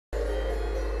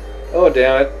Oh,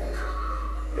 damn it.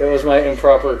 It was my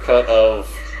improper cut of...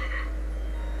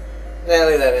 Yeah,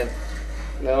 leave that in.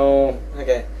 No.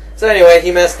 Okay. So anyway,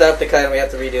 he messed up the cut and we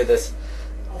have to redo this.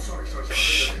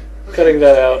 Psh, cutting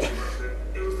that out.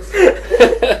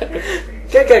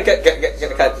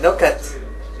 Cut. No cuts.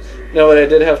 No, but I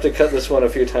did have to cut this one a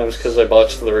few times because I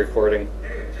botched the recording.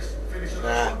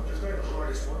 Ah.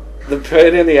 The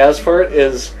pain in the ass part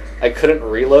is I couldn't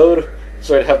reload,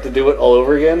 so I'd have to do it all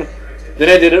over again. Then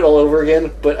I did it all over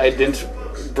again, but I didn't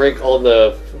break all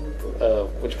the,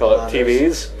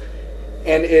 TVs.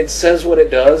 And it says what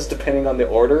it does depending on the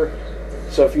order.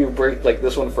 So if you break like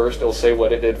this one first, it'll say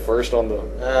what it did first on the...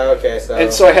 Okay, so...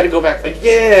 And so I had to go back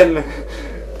again!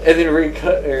 And then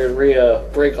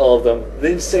break all of them.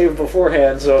 Then save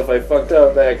beforehand, so if I fucked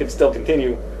up, I could still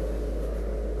continue.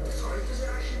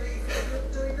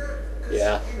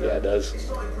 Yeah, it does.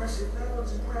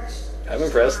 I'm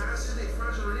impressed.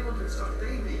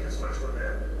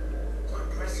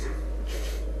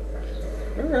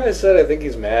 Remember I said I think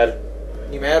he's mad?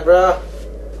 You mad, bro?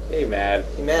 He mad.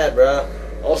 You mad, bro?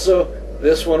 Also,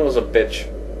 this one was a bitch.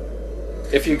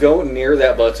 If you go near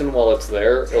that button while it's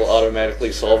there, it'll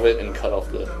automatically solve it and cut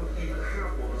off the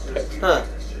text. Huh.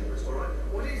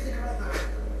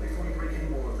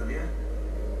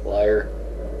 Liar.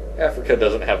 Africa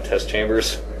doesn't have test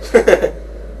chambers.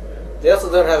 They also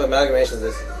don't have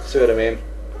amalgamations. See what I mean?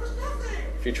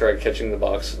 If you try catching the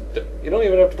box, you don't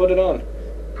even have to put it on.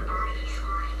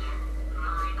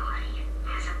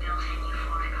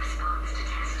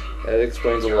 That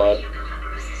explains a lot.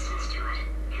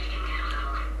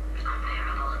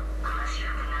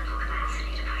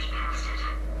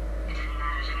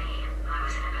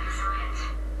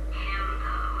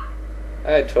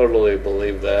 I totally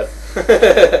believe that.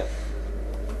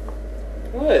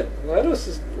 What? That was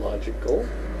just logical.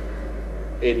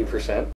 80%.